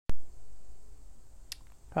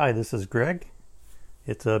Hi, this is Greg.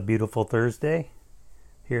 It's a beautiful Thursday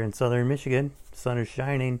here in southern Michigan. Sun is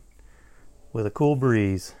shining with a cool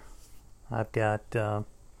breeze. I've got a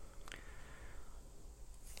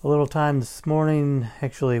little time this morning.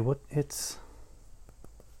 Actually, it's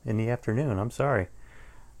in the afternoon. I'm sorry.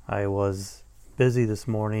 I was busy this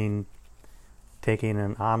morning taking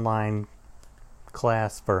an online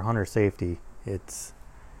class for hunter safety.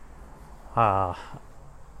 Uh,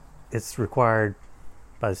 it's required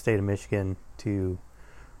by the state of Michigan to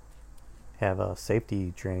have a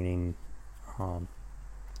safety training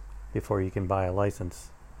before you can buy a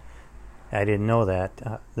license. I didn't know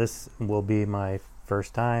that. This will be my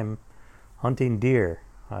first time hunting deer.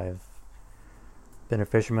 I've been a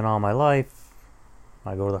fisherman all my life.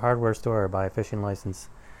 I go to the hardware store, I buy a fishing license,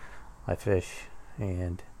 I fish,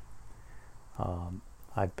 and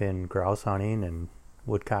I've been grouse hunting and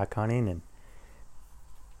woodcock hunting and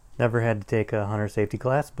never had to take a hunter safety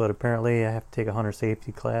class, but apparently I have to take a hunter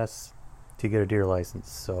safety class to get a deer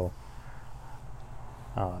license. So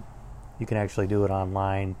you can actually do it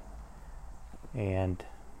online, and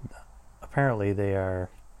apparently they are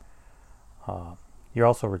you're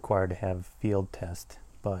also required to have field test,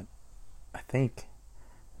 but I think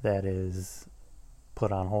that is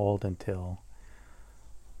put on hold until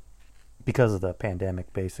because of the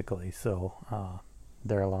pandemic, basically. So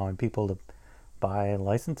they're allowing people to buy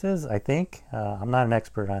licenses, I think. I'm not an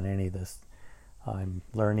expert on any of this. I'm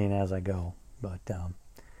learning as I go, but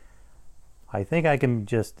I think I can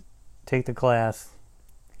just take the class,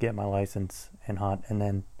 get my license, and hunt, and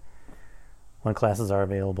then when classes are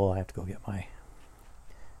available, I have to go get my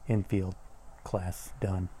infield class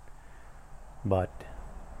done. But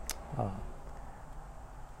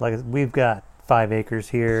like we've got 5 acres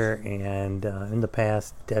here, and in the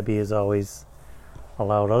past, Debbie has always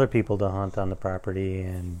allowed other people to hunt on the property,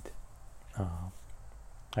 and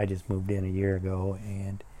I just moved in a year ago,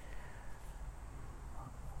 and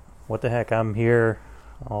what the heck, I'm here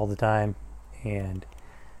all the time, and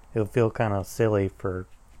it would feel kind of silly for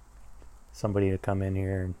somebody to come in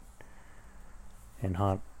here and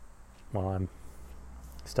hunt while I'm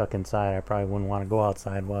stuck inside. I probably wouldn't want to go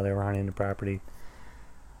outside while they were hunting the property.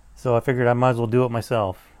 So I figured I might as well do it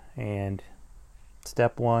myself. And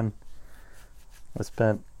step one, I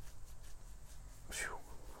spent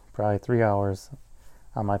probably 3 hours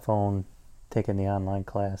on my phone taking the online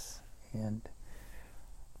class, and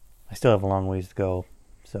I still have a long ways to go,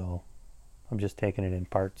 so I'm just taking it in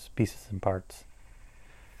parts, pieces and parts.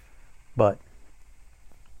 But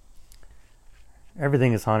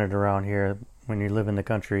everything is hunted around here. When you live in the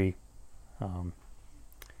country,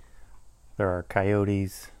 there are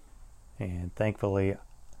coyotes, and thankfully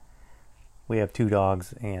we have 2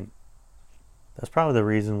 dogs, and that's probably the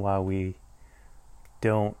reason why we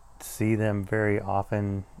don't see them very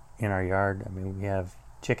often in our yard. I mean, we have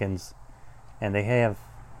chickens, and they have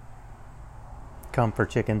come for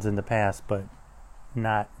chickens in the past, but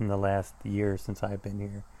not in the last year since I've been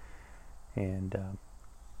here. And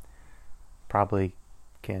probably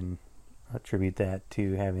can attribute that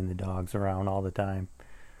to having the dogs around all the time.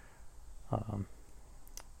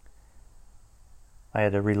 I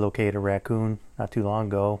had to relocate a raccoon not too long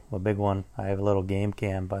ago, a big one. I have a little game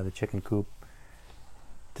cam by the chicken coop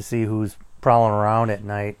to see who's prowling around at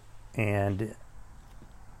night, and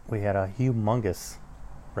we had a humongous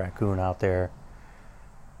raccoon out there.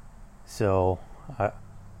 So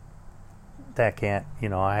that can't,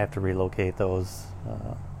 I have to relocate those.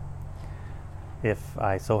 If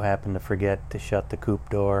I so happen to forget to shut the coop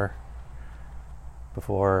door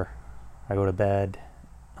before I go to bed,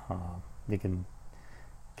 you can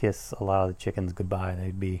kiss a lot of the chickens goodbye.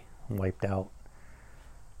 They'd be wiped out.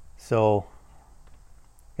 So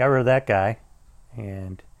got rid of that guy,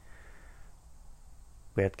 and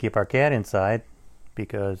we have to keep our cat inside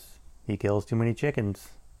because he kills too many chickens.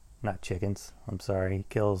 Not chickens, I'm sorry, he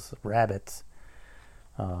kills rabbits.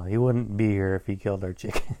 He wouldn't be here if he killed our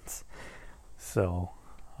chickens. So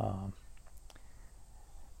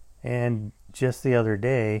and just the other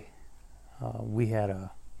day, we had a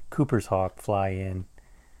Cooper's hawk fly in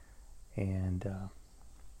and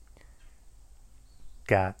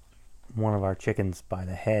got one of our chickens by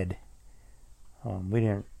the head. We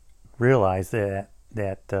didn't realize that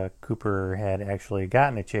Cooper had actually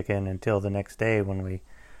gotten a chicken until the next day when we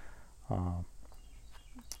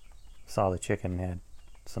saw the chicken had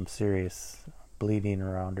some serious bleeding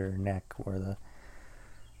around her neck where the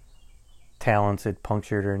talons had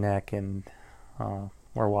punctured her neck, and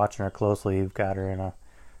we're watching her closely. We've got her in a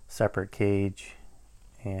separate cage,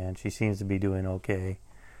 and she seems to be doing okay.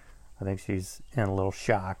 I think she's in a little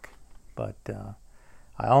shock, but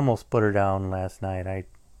I almost put her down last night. I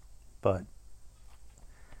but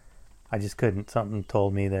I just couldn't. Something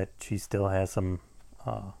told me that she still has some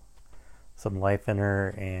life in her,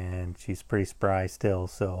 and she's pretty spry still.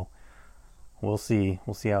 So we'll see.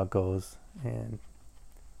 We'll see how it goes, and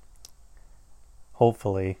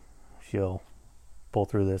hopefully she'll pull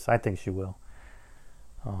through this. I think she will.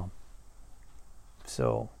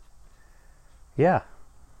 So yeah,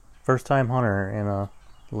 first time hunter in a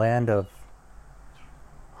land of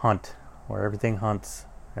hunt, where everything hunts,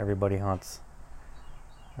 everybody hunts.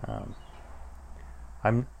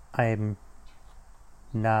 I'm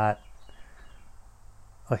not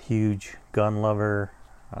a huge gun lover.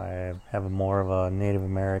 I have more of a Native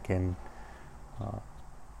American,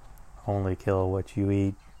 only kill what you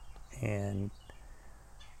eat, and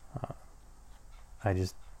I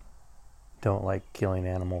just don't like killing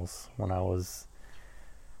animals. When I was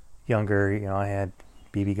younger, I had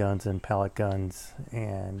BB guns and pellet guns,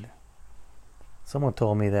 and someone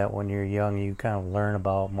told me that when you're young, you kind of learn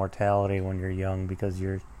about mortality when you're young, because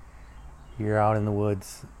you're out in the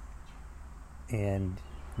woods and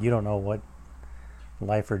you don't know what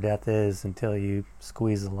life or death is until you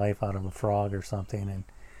squeeze the life out of a frog or something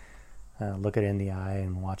and look it in the eye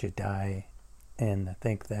and watch it die. And I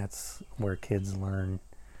think that's where kids learn,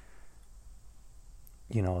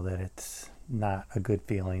 that it's not a good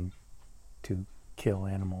feeling to kill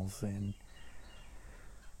animals. And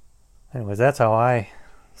anyways, that's how I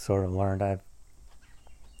sort of learned.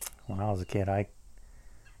 When I was a kid, I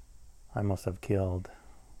must have killed,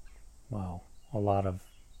 a lot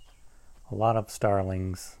of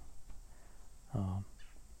starlings.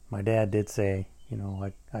 My dad did say,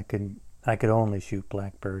 I could only shoot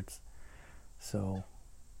blackbirds. So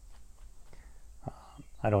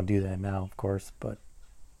I don't do that now, of course, but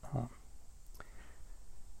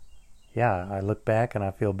yeah, I look back and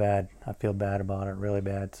I feel bad. I feel bad about it, really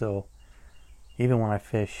bad. So even when I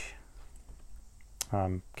fish,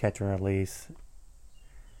 catch and release,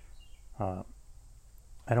 I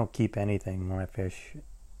don't keep anything when I fish.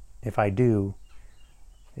 If I do,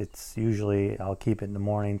 it's usually I'll keep it in the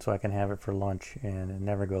morning so I can have it for lunch, and it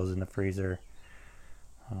never goes in the freezer.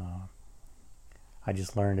 I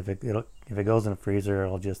just learned if it goes in the freezer,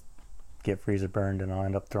 it'll just get freezer burned, and I'll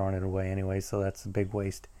end up throwing it away anyway. So that's a big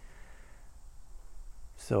waste.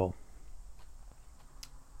 So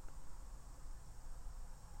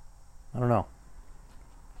I don't know.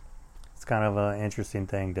 It's kind of an interesting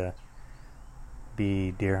thing to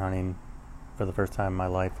be deer hunting for the first time in my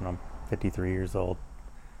life, and I'm 53 years old,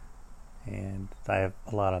 and I have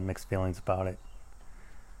a lot of mixed feelings about it.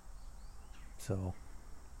 So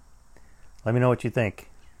let me know what you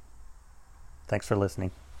think. Thanks for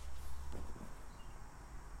listening.